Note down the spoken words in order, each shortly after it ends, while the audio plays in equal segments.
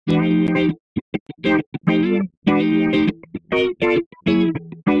What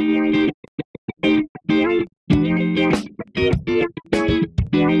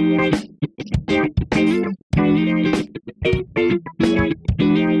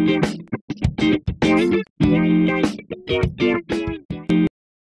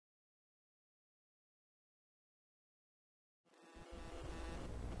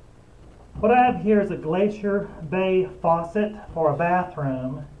I have here is a Glacier bay faucet for a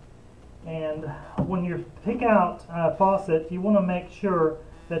bathroom, and when you pick out a faucet, you want to make sure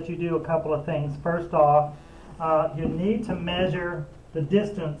that you do a couple of things. First off, you need to measure the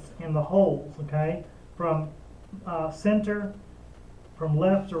distance in the holes, okay, from center, from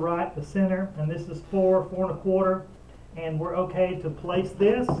left to right to center, and this is 4 1/4, and we're okay to place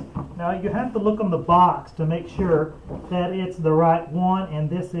this. Now you have to look on the box to make sure that it's the right one, and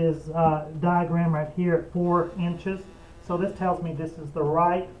this is diagram right here at 4 inches, so this tells me this is the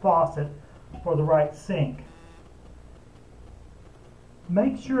right faucet for the right sink.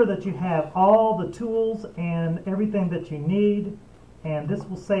 Make sure that you have all the tools and everything that you need, and this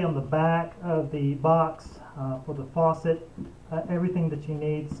will say on the back of the box for the faucet everything that you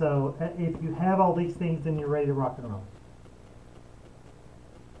need. So if you have all these things, then you're ready to rock and roll.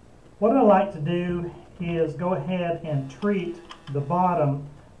 What I like to do is go ahead and treat the bottom,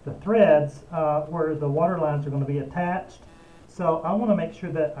 the threads where the water lines are going to be attached. So I want to make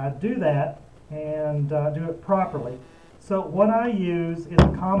sure that I do that and do it properly. So what I use is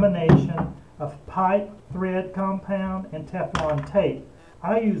a combination of pipe thread compound and Teflon tape.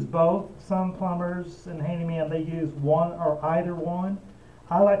 I use both. Some plumbers and handyman, they use one or either one.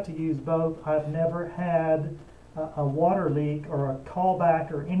 I like to use both. I've never had a water leak or a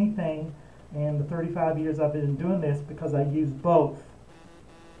callback or anything in the 35 years I've been doing this because I use both.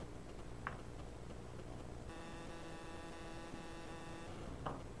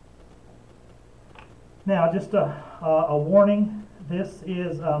 Now, just a warning, this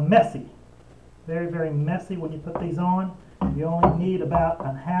is messy. Very, very messy when you put these on. You only need about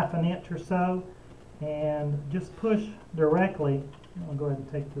a 1/2 inch or so, and just push directly. I'll go ahead and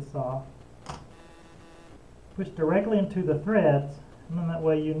take this off. Push directly into the threads, and then that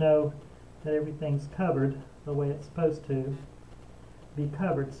way you know that everything's covered the way it's supposed to be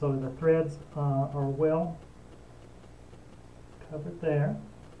covered. So the threads are well covered there.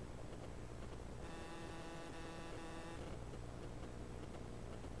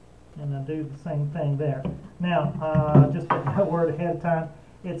 And I do the same thing there. Now, just a word ahead of time,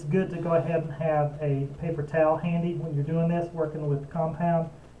 it's good to go ahead and have a paper towel handy when you're doing this, working with compound,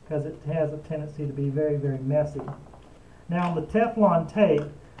 because it has a tendency to be very, very messy. Now, on the Teflon tape,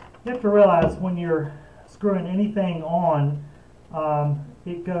 you have to realize when you're screwing anything on,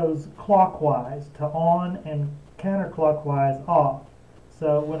 it goes clockwise to on and counterclockwise off.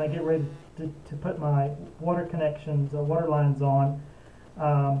 So when I get ready to put my water connections, water lines on,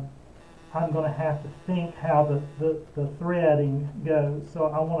 I'm going to have to think how the threading goes. So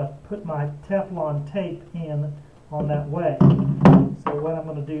I want to put my Teflon tape in on that way. So what I'm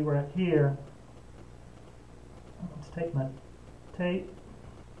going to do right here, let's take my tape,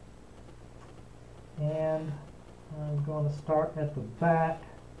 and I'm going to start at the back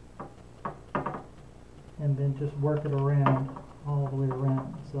and then just work it around all the way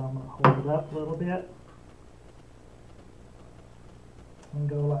around. So I'm going to hold it up a little bit and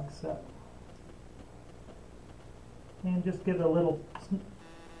go like so. And just give it a little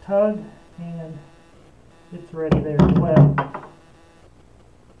tug, and it's ready there as well.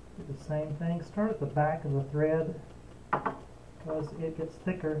 Do the same thing. Start at the back of the thread because it gets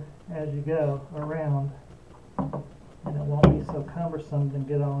thicker as you go around, and it won't be so cumbersome to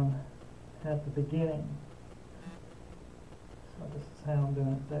get on at the beginning. So this is how I'm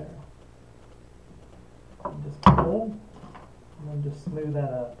doing it there. And just pull, and then just smooth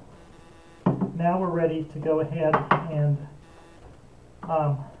that up. Now we're ready to go ahead and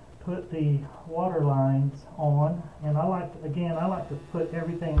put the water lines on, and I like to put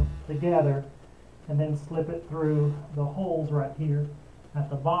everything together and then slip it through the holes right here at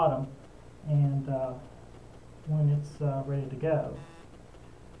the bottom, and when it's ready to go.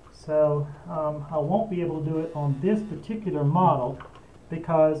 So I won't be able to do it on this particular model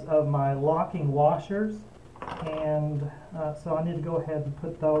because of my locking washers, and so I need to go ahead and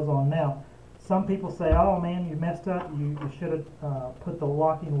put those on now. Some people say, oh man, you messed up, you should have put the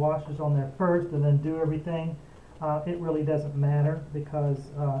locking washers on there first and then do everything. It really doesn't matter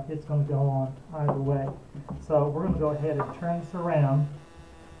because it's going to go on either way. So we're going to go ahead and turn this around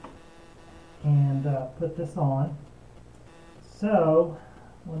and put this on. So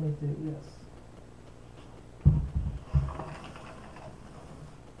let me do this.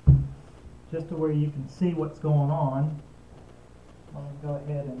 just to where you can see what's going on. I'm going to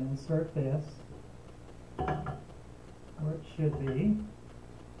go ahead and insert this where it should be.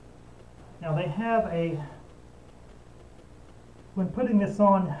 Now they have when putting this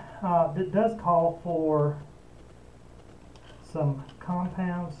on, it does call for some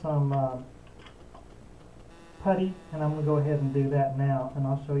compound, some putty, and I'm going to go ahead and do that now, and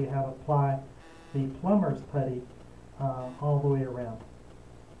I'll show you how to apply the plumber's putty all the way around.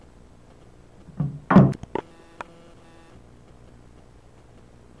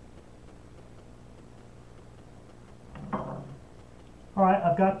 Alright,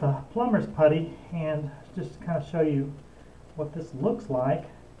 I've got the plumber's putty, and just to kind of show you what this looks like,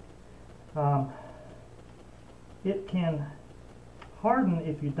 it can harden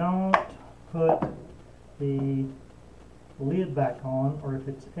if you don't put the lid back on, or if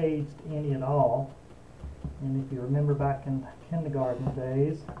it's aged any at all. And if you remember back in kindergarten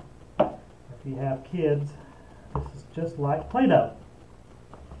days, if you have kids, this is just like Play-Doh.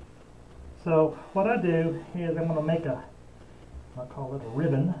 So what I do is I'm going to make I'll call it a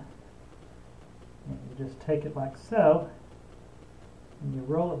ribbon, and you just take it like so, and you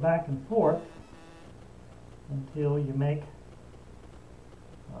roll it back and forth until you make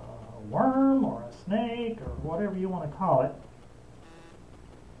a worm or a snake or whatever you want to call it.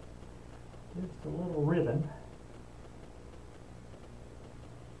 Just a little ribbon.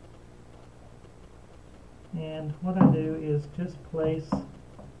 And what I do is just place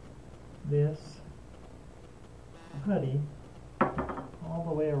this putty all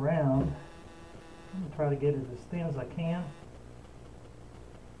the way around. I'm going to try to get it as thin as I can.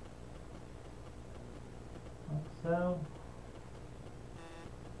 Like so.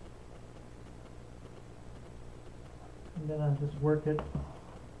 And then I just work it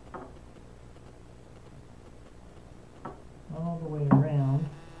all the way around.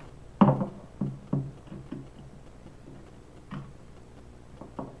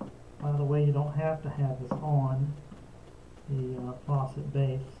 By the way, you don't have to have this on the faucet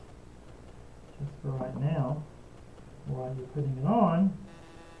base just for right now while you're putting it on.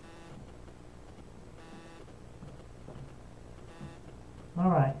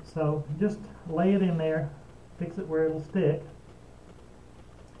 Alright, so just lay it in there, fix it where it'll stick,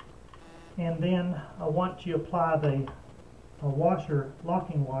 and then once you apply the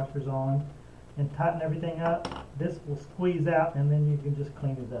locking washers on and tighten everything up, this will squeeze out, and then you can just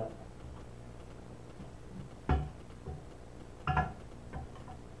clean it up.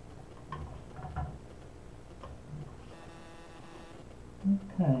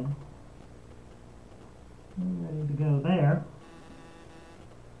 Okay, we're ready to go there.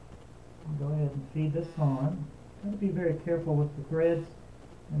 I'll go ahead and feed this on. Got to be very careful with the threads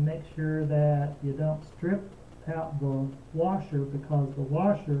and make sure that you don't strip out the washer, because the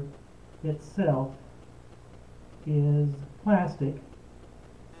washer itself is plastic,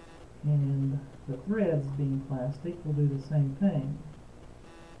 and the threads being plastic will do the same thing.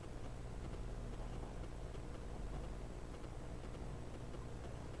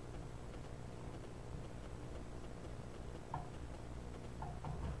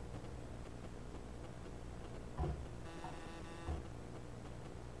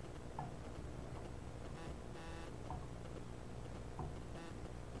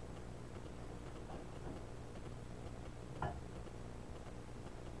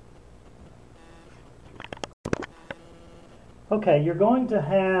 Okay, you're going to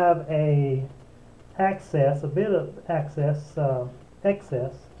have a bit of excess of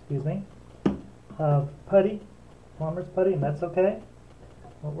putty, plumber's putty, and that's okay.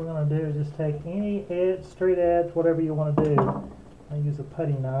 What we're going to do is just take any edge, straight edge, whatever you want to do. I use a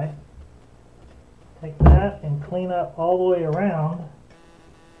putty knife. Take that and clean up all the way around.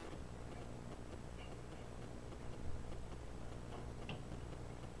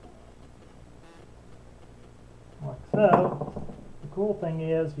 Like so. The cool thing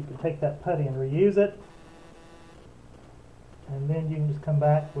is you can take that putty and reuse it, and then you can just come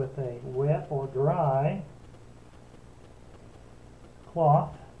back with a wet or dry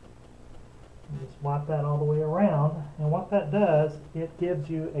cloth and just wipe that all the way around, and what that does, it gives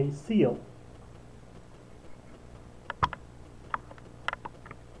you a seal.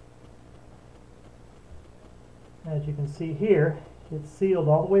 As you can see here, it's sealed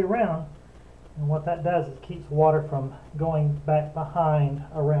all the way around. And what that does is keeps water from going back behind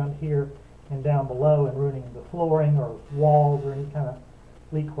around here and down below and ruining the flooring or walls or any kind of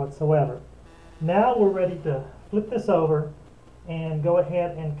leak whatsoever. Now we're ready to flip this over and go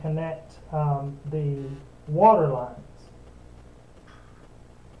ahead and connect the water lines.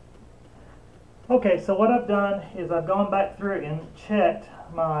 Okay, so what I've done is I've gone back through and checked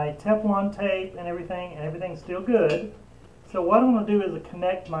my Teflon tape and everything's still good. So what I'm going to do is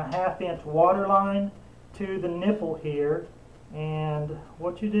connect my 1/2-inch water line to the nipple here, and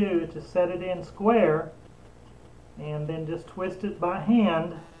what you do is just set it in square and then just twist it by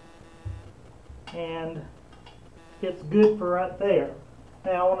hand, and it's good for right there.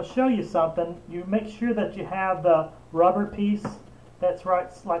 Now I want to show you something. You make sure that you have the rubber piece that's right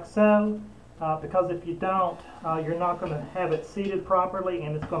like so, because if you don't, you're not going to have it seated properly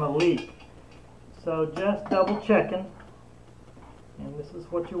and it's going to leak. So just double checking, and this is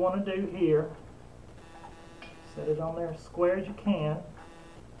what you want to do here. Set it on there as square as you can.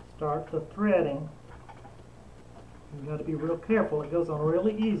 Start the threading. You've got to be real careful. It goes on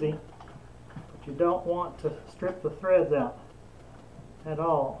really easy, but you don't want to strip the threads out at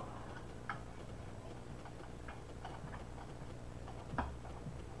all.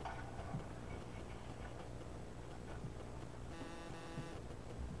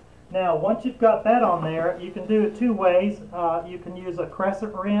 Now, once you've got that on there, you can do it two ways. You can use a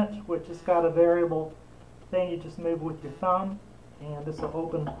crescent wrench, which has got a variable thing. You just move with your thumb, and this will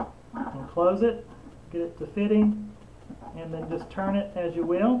open and close it, get it to fitting, and then just turn it as you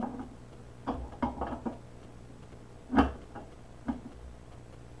will.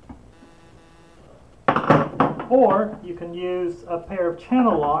 Or you can use a pair of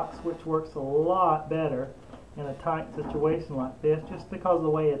channel locks, which works a lot better in a tight situation like this, just because of the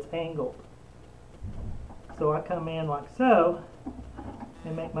way it's angled. So I come in like so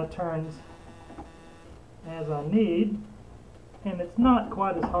and make my turns as I need, and it's not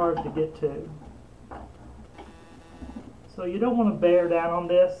quite as hard to get to. So you don't want to bear down on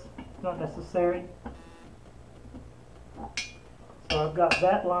this, it's not necessary. So I've got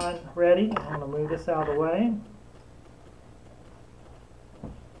that line ready. I'm going to move this out of the way.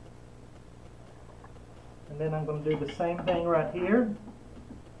 And then I'm going to do the same thing right here.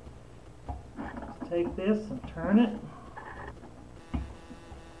 Just take this and turn it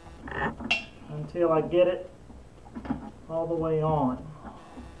until I get it all the way on.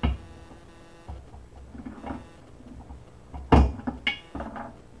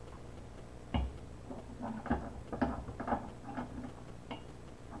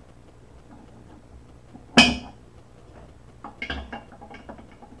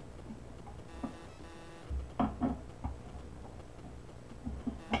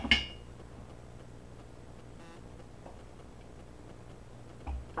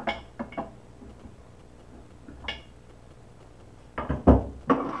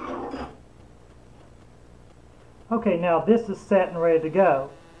 Okay, now this is set and ready to go.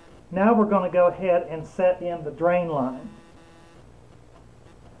 Now we're going to go ahead and set in the drain line.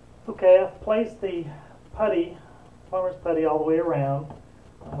 Okay, I've placed the putty, plumber's putty, all the way around.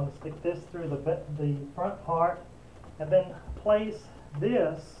 I'm going to stick this through the front part, and then place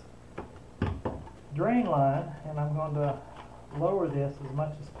this drain line, and I'm going to lower this as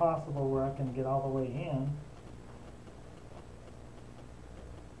much as possible where I can get all the way in.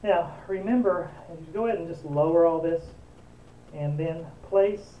 Now, remember, you go ahead and just lower all this, and then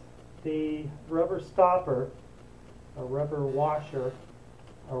place the rubber stopper, or rubber washer,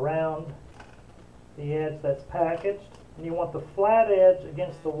 around the edge that's packaged. And you want the flat edge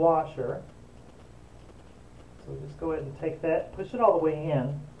against the washer. So just go ahead and take that, push it all the way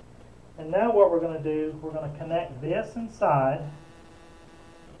in. And now what we're going to do, we're going to connect this inside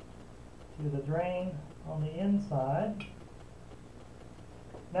to the drain on the inside.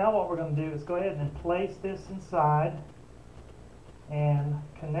 Now what we're going to do is go ahead and place this inside and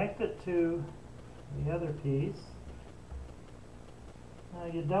connect it to the other piece. Now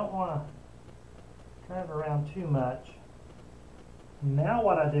you don't want to drive around too much. Now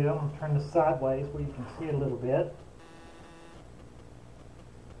what I do, I'm going to turn this sideways where you can see it a little bit.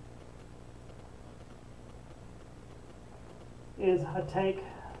 Is I take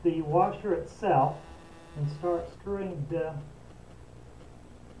the washer itself and start screwing the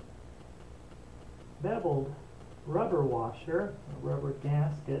beveled rubber washer, a rubber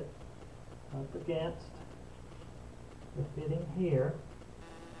gasket, up against the fitting here.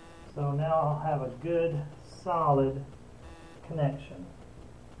 So now I'll have a good solid connection.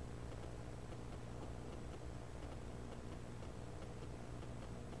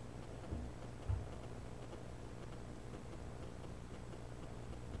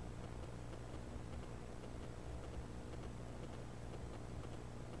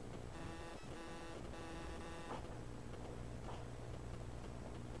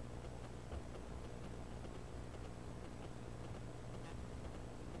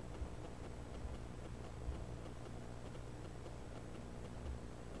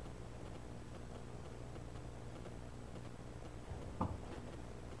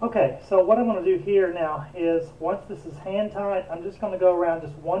 Okay, so what I'm going to do here now is, once this is hand tight, I'm just going to go around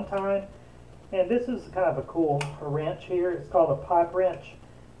just one time. And this is kind of a cool wrench here. It's called a pipe wrench.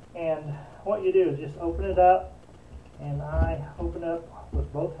 And what you do is just open it up, and I open up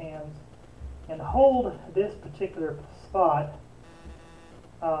with both hands and hold this particular spot,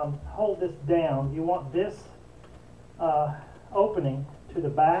 hold this down. You want this opening to the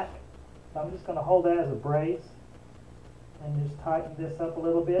back. So I'm just going to hold that as a brace and just tighten this up a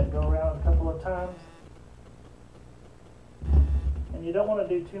little bit, go around a couple of times. And you don't want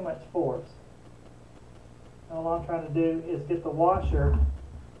to do too much force. All I'm trying to do is get the washer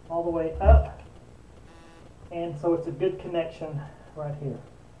all the way up, and so it's a good connection right here.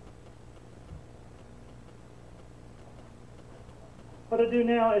 What I do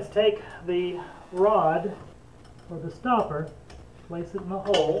now is take the rod or the stopper, place it in the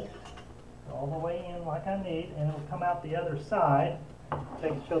hole all the way in like I need, and it'll come out the other side.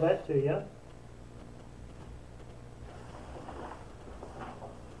 Show that to you.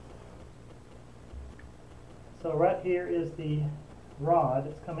 So right here is the rod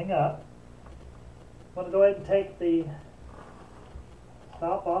that's coming up. I'm going to go ahead and take the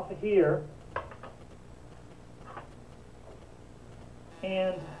stop off of here,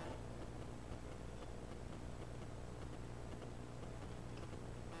 and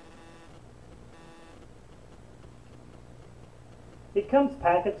it comes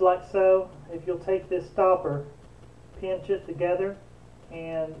packaged like so. If you'll take this stopper, pinch it together,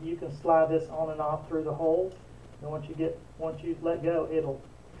 and you can slide this on and off through the holes. And once you let go, it'll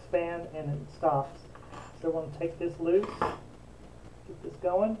expand and it stops. So we're going to take this loose, get this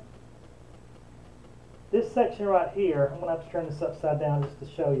going. This section right here, I'm going to have to turn this upside down just to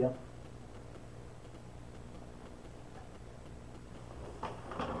show you.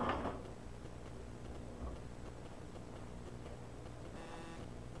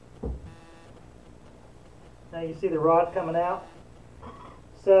 Now you see the rod coming out.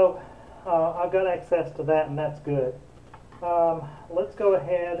 So I've got access to that, and that's good. Let's go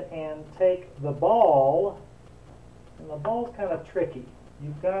ahead and take the ball, and the ball's kind of tricky.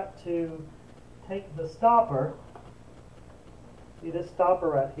 You've got to take the stopper. See, this stopper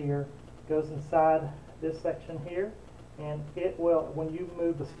right here goes inside this section here, and it will, when you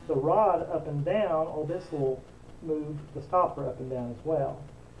move the rod up and down, or this will move the stopper up and down as well.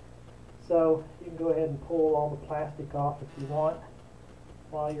 So you can go ahead and pull all the plastic off if you want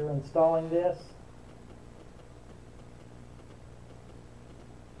while you're installing this.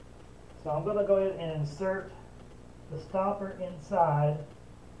 So I'm going to go ahead and insert the stopper inside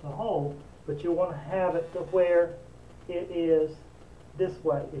the hole, but you want to have it to where it is this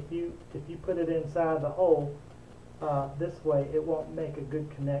way. If you put it inside the hole this way, it won't make a good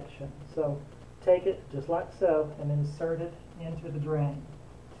connection. So take it just like so and insert it into the drain.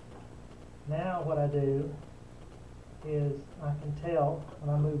 Now what I do is I can tell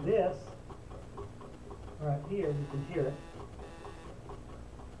when I move this right here, you can hear it.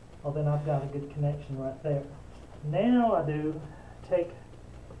 Well, then I've got a good connection right there. Now I do take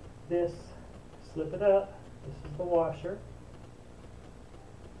this, slip it up. This is the washer.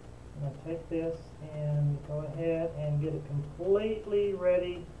 And I take this and go ahead and get it completely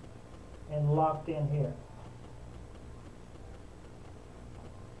ready and locked in here.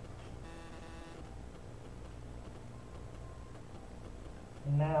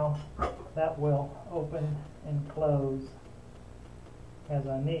 And now that will open and close as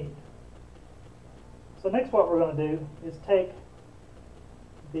I need. So next what we're going to do is take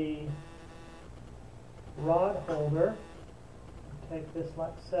the rod holder, take this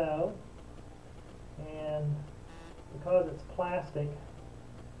like so, and because it's plastic,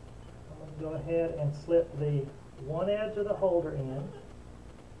 I'm going to go ahead and slip the one edge of the holder in,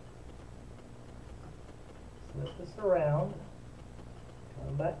 slip this around,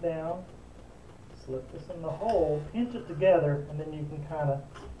 come back down, slip this in the hole, pinch it together, and then you can kind of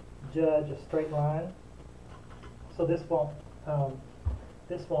judge a straight line. So this won't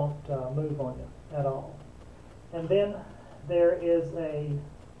move on you at all. And then there is a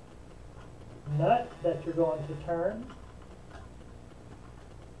nut that you're going to turn.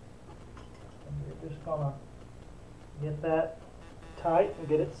 And you're just going to get that tight and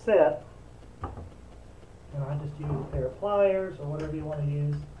get it set. And I just use a pair of pliers or whatever you want to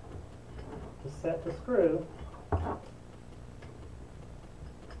use to set the screw.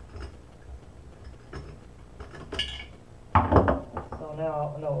 So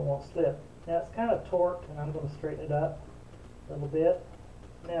now I know it won't slip. Now it's kind of torqued, and I'm going to straighten it up a little bit.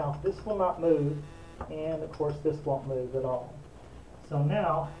 Now this will not move, and of course this won't move at all. So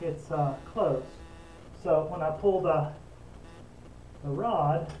now it's closed. So when I pull the the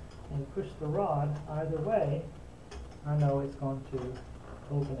rod and push the rod either way, I know it's going to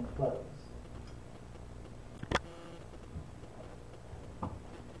open and close.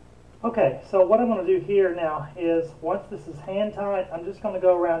 Okay, so what I'm going to do here now is, once this is hand tight, I'm just going to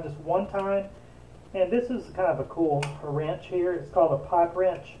go around just one time. And this is kind of a cool wrench here. It's called a pipe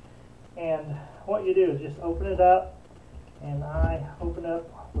wrench. And what you do is just open it up, and I open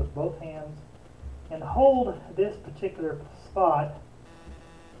up with both hands and hold this particular spot,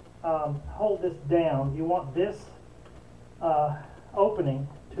 hold this down. You want this opening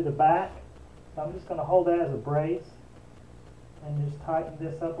to the back. So I'm just going to hold that as a brace and just tighten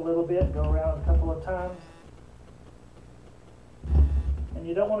this up a little bit, go around a couple of times. And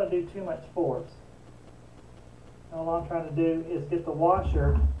you don't want to do too much force. All I'm trying to do is get the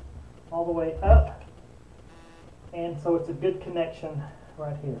washer all the way up, and so it's a good connection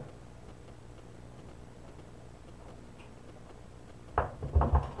right here.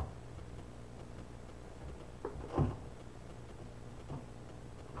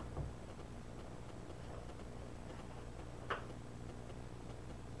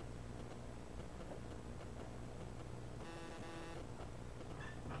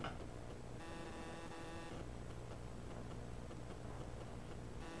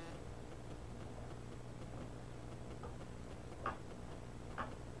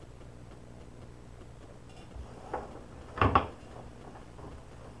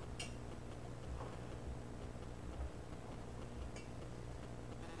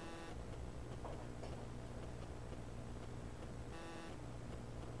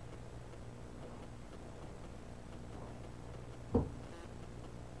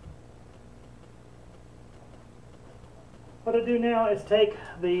 What I do now is take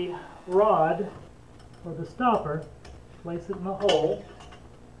the rod or the stopper, place it in the hole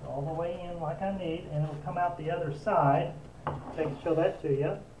all the way in like I need, and it'll come out the other side. Show that to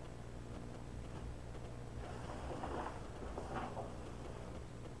you.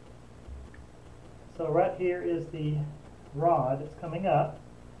 So right here is the rod. It's coming up.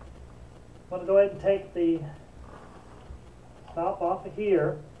 I'm going to go ahead and take the stop off of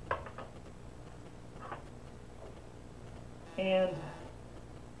here, and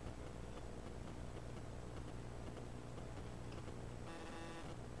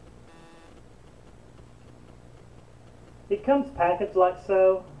it comes packaged like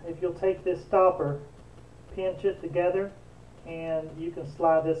so. If you'll take this stopper, pinch it together, and you can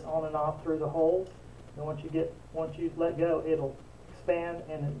slide this on and off through the holes. And once you let go, it'll expand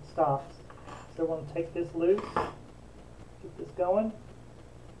and it stops. So we're going to take this loose, get this going.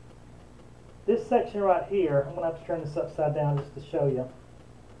 This section right here, I'm going to have to turn this upside down just to show you.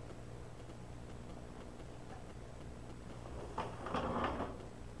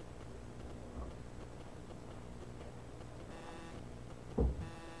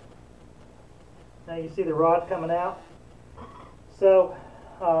 Now you see the rod coming out. So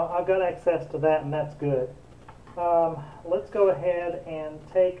I've got access to that, and that's good. Let's go ahead and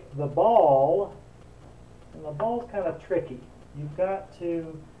take the ball, and the ball's kind of tricky. You've got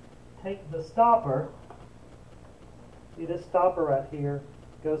to take the stopper. See, this stopper right here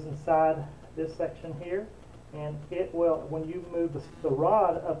goes inside this section here, and it will, when you move the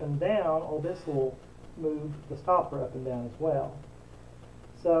rod up and down, this will move the stopper up and down as well.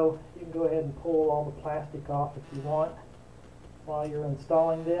 So you can go ahead and pull all the plastic off if you want while you're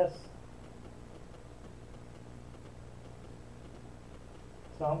installing this.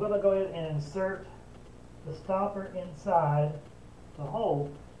 So I'm going to go ahead and insert the stopper inside the hole,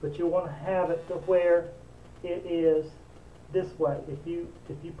 but you want to have it to where it is this way. If you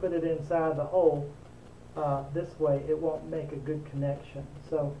put it inside the hole this way, it won't make a good connection.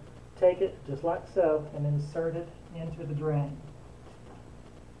 So take it just like so and insert it into the drain.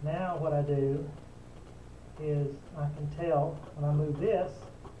 Now what I do is I can tell when I move this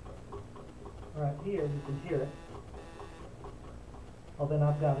right here, you can hear it. Well, then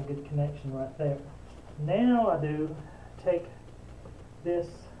I've got a good connection right there. Now I do take this,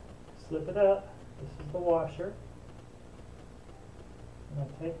 slip it up. This is the washer. And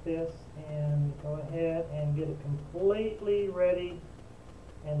I take this and go ahead and get it completely ready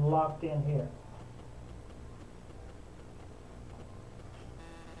and locked in here.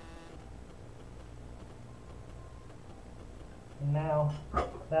 And now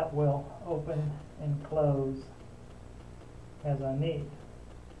that will open and close as I need.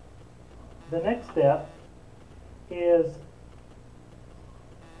 The next step is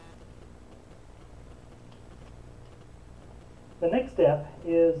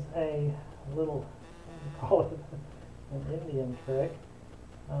a little, I call it an Indian trick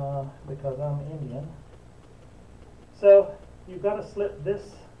because I'm Indian. So you've got to slip this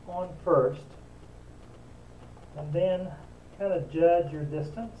on first, and then kind of judge your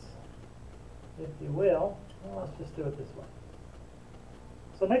distance, if you will. Well, let's just do it this way.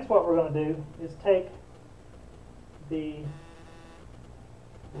 So next what we're going to do is take the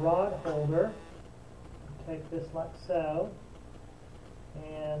rod holder, take this like so,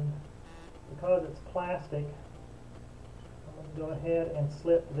 and because it's plastic, I'm going to go ahead and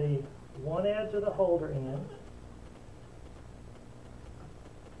slip the one edge of the holder in,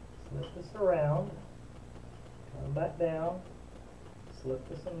 slip this around, come back down, slip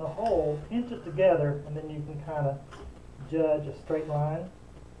this in the hole, pinch it together, and then you can kind of judge a straight line.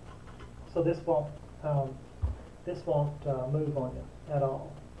 So this won't move on you at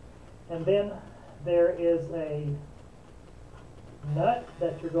all. And then there is a nut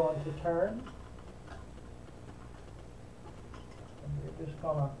that you're going to turn. And you're just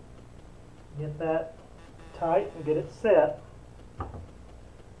going to get that tight and get it set.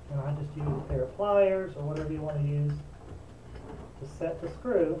 And I just use a pair of pliers or whatever you want to use to set the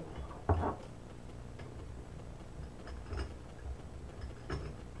screw.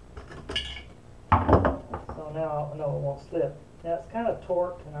 So now I know it won't slip. Now it's kind of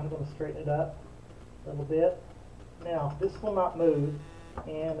torqued, and I'm going to straighten it up a little bit. Now this will not move,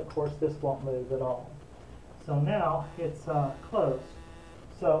 and of course this won't move at all. So now it's closed.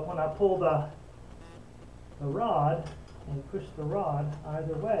 So when I pull the rod and push the rod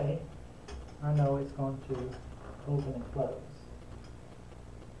either way, I know it's going to open and close.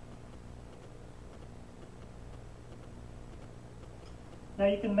 Now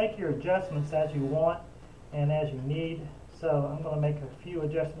you can make your adjustments as you want and as you need. So I'm going to make a few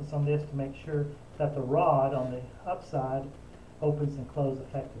adjustments on this to make sure that the rod on the upside opens and closes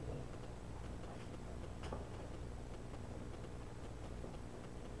effectively.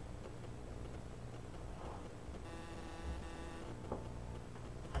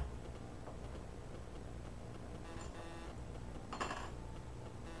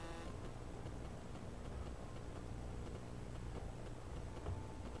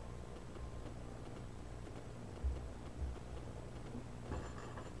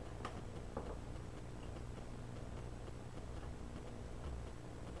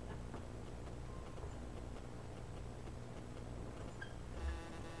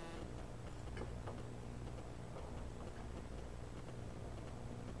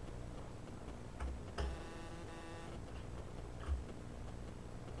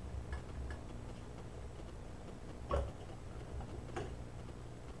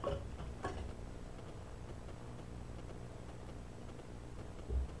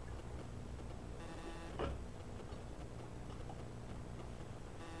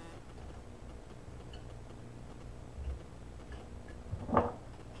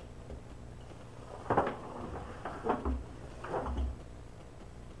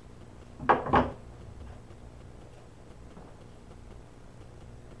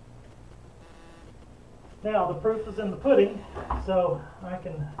 Now the proof is in the pudding, so I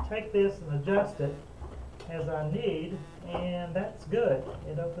can take this and adjust it as I need, and that's good.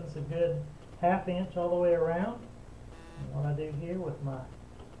 It opens a good ½ inch all the way around. And what I do here with my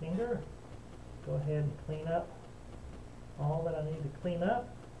finger, go ahead and clean up all that I need to clean up.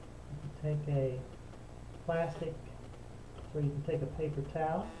 You can take a plastic, or you can take a paper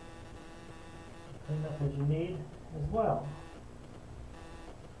towel, clean up as you need as well.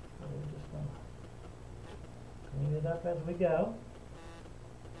 So we're just going to clean it up as we go.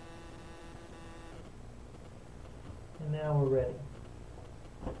 And now we're ready.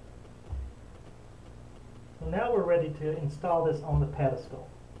 So now we're ready to install this on the pedestal.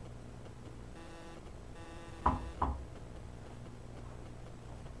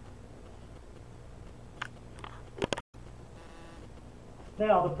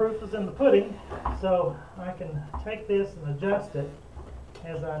 Now the proof is in the pudding, so I can take this and adjust it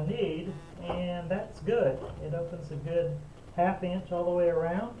as I need, and that's good. It opens a good ½ inch all the way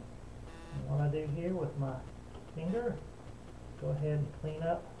around. And what I do here with my finger, go ahead and clean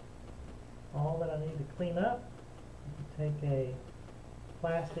up all that I need to clean up. You can take a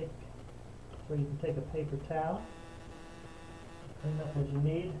plastic, or you can take a paper towel, clean up as you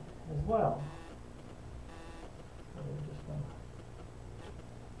need as well. So we're just going to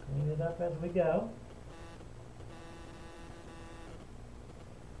clean it up as we go.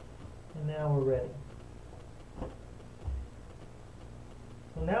 And now we're ready.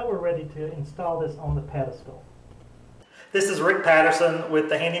 So now we're ready to install this on the pedestal. This is Rick Patterson with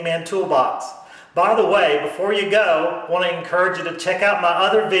the Handyman Toolbox. By the way, before you go, I want to encourage you to check out my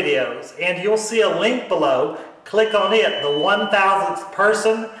other videos, and you'll see a link below. Click on it. The 1,000th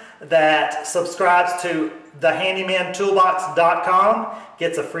person that subscribes to TheHandymanToolbox.com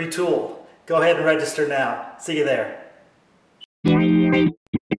gets a free tool. Go ahead and register now. See you there.